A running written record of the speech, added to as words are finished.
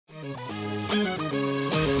I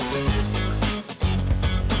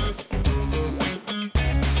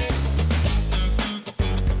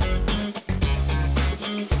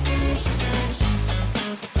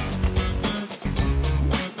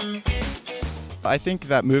think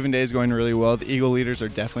that moving day is going really well. The Eagle leaders are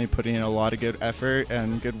definitely putting in a lot of good effort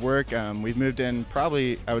and good work. We've moved in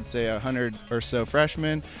probably, I would say, 100 or so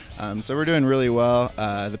freshmen, so we're doing really well.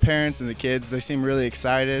 The parents and the kids, they seem really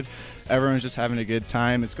excited. Everyone's just having a good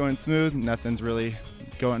time. It's going smooth. Nothing's really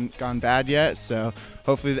gone bad yet, so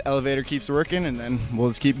hopefully the elevator keeps working and then we'll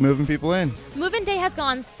just keep moving people in. Move-in day has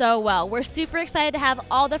gone so well. We're super excited to have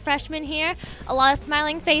all the freshmen here, a lot of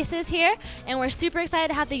smiling faces here, and we're super excited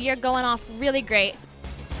to have the year going off really great.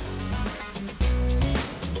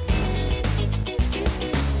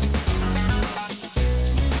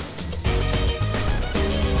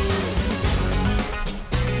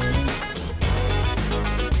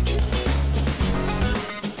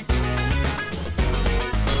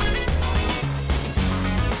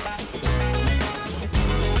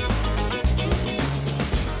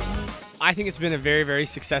 I think it's been a very, very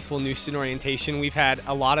successful new student orientation. We've had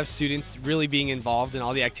a lot of students really being involved in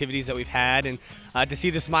all the activities that we've had, and to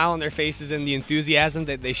see the smile on their faces and the enthusiasm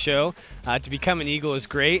that they show to become an Eagle is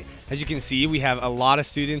great. As you can see, we have a lot of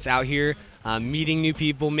students out here meeting new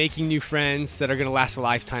people, making new friends that are going to last a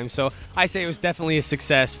lifetime. So I say it was definitely a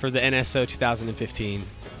success for the NSO 2015.